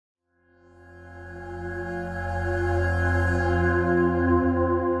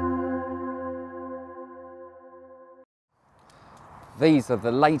These are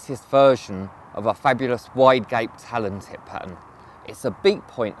the latest version of our fabulous wide gape Talon tip pattern. It's a beak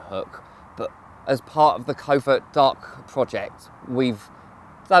point hook, but as part of the Covert Dark project, we've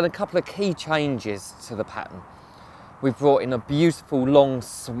done a couple of key changes to the pattern. We've brought in a beautiful long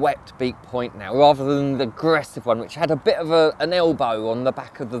swept beak point now, rather than the aggressive one, which had a bit of an elbow on the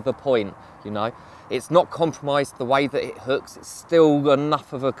back of the point, you know. It's not compromised the way that it hooks. It's still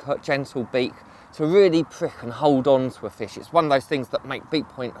enough of a gentle beak to really prick and hold on to a fish. It's one of those things that make beak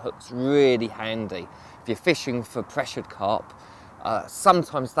point hooks really handy. If you're fishing for pressured carp,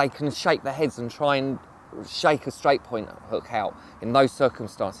 sometimes they can shake their heads and try and shake a straight point hook out. In those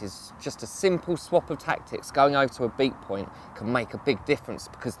circumstances, just a simple swap of tactics, going over to a beak point, can make a big difference,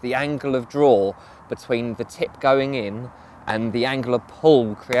 because the angle of draw between the tip going in and the angle of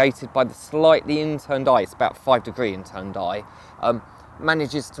pull created by the slightly inturned eye, it's about 5-degree inturned eye,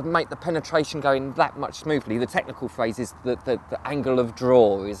 manages to make the penetration go in that much smoothly. The technical phrase is that the angle of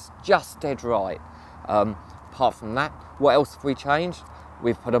draw is just dead right. Apart from that, what else have we changed?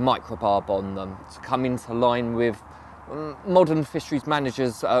 We've put a microbarb on them to come into line with modern fisheries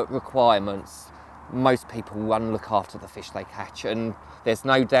managers' requirements. Most will look after the fish they catch, and there's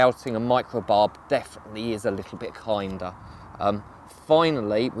no doubting a microbarb definitely is a little bit kinder.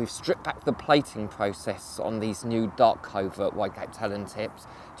 Finally, we've stripped back the plating process on these new dark covert wide gape Talon tips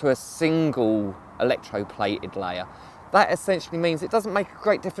to a single electroplated layer. That essentially means it doesn't make a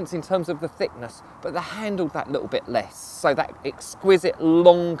great difference in terms of the thickness, but the handle that little bit less. So that exquisite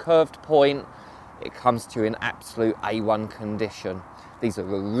long curved point, it comes to you in absolute A1 condition. These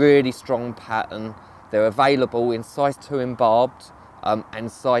are a really strong pattern. They're available in size 2 in barbed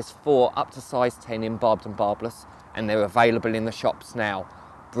and size 4 up to size 10 in barbed and barbless, and they're available in the shops now.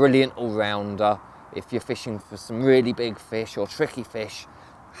 Brilliant all-rounder. If you're fishing for some really big fish or tricky fish,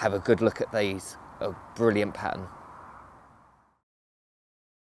 have a good look at these. A brilliant pattern.